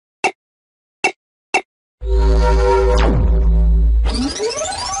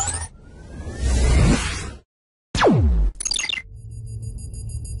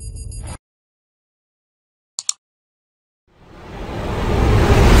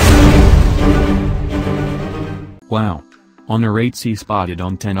Wow! Honor 8C spotted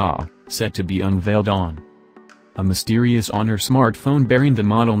on TENAA, set to be unveiled on. A mysterious Honor smartphone bearing the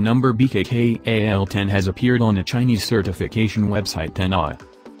model number BKKAL10 has appeared on a Chinese certification website TENAA.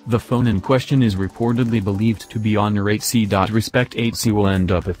 The phone in question is reportedly believed to be Honor 8C. Respect 8C will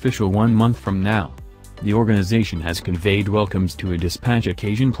end up official 1 month from now. The organization has conveyed welcomes to a dispatch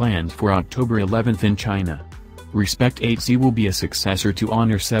occasion planned for October 11 in China. Respect 8C will be a successor to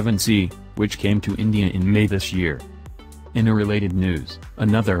Honor 7C, which came to India in May this year. In a related news,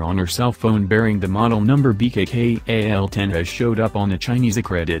 another Honor cell phone bearing the model number BKKAL10 has showed up on a Chinese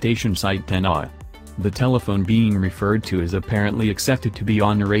accreditation site TENAA. The telephone being referred to is apparently accepted to be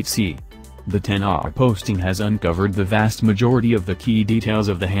Honor 8C. The TENAA posting has uncovered the vast majority of the key details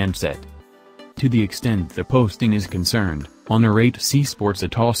of the handset. To the extent the posting is concerned, Honor 8C sports a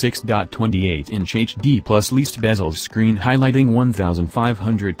tall 6.28-inch HD plus leased bezels screen highlighting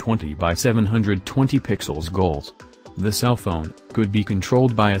 1520 by 720 pixels goals. The cell phone could be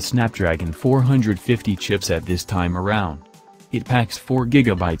controlled by a Snapdragon 450 chipset this time around. It packs 4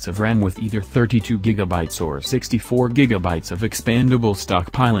 GB of RAM with either 32 GB or 64 GB of expandable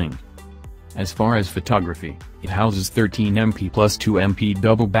stockpiling. As far as photography, it houses 13MP plus 2MP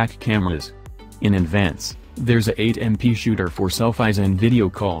double back cameras. In advance, there's a 8MP shooter for selfies and video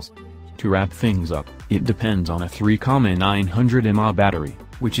calls. To wrap things up, it depends on a 3,900 mAh battery,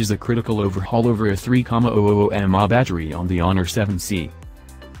 which is a critical overhaul over a 3,000 mAh battery on the Honor 7C.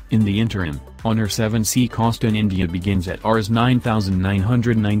 In the interim, Honor 7C cost in India begins at Rs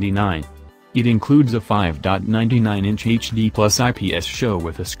 9,999. It includes a 5.99-inch HD plus IPS show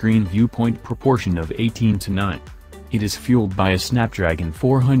with a screen viewpoint proportion of 18:9. It is fueled by a Snapdragon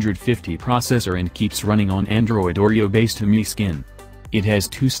 450 processor and keeps running on Android Oreo-based Mi Skin. It has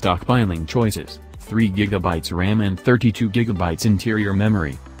 2 stockpiling choices, 3 GB RAM and 32 GB interior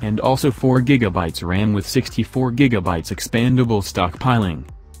memory, and also 4 GB RAM with 64 GB expandable stockpiling.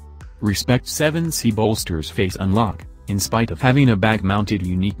 Respect 7C bolsters face unlock, in spite of having a back-mounted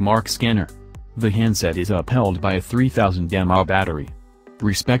unique mark scanner. The handset is upheld by a 3000 mAh battery.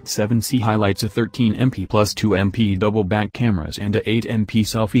 Respect 7C highlights a 13MP plus 2MP double back cameras and a 8MP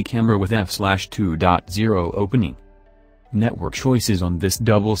selfie camera with f/2.0 opening. Network choices on this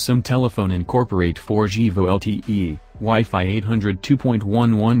double SIM telephone incorporate 4G VoLTE, LTE, Wi-Fi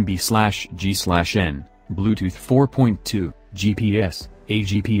 802.11 B/G/N, Bluetooth 4.2, GPS,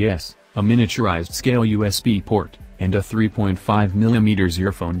 AGPS, a miniaturized scale USB port, and a 3.5mm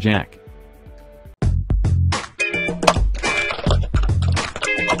earphone jack.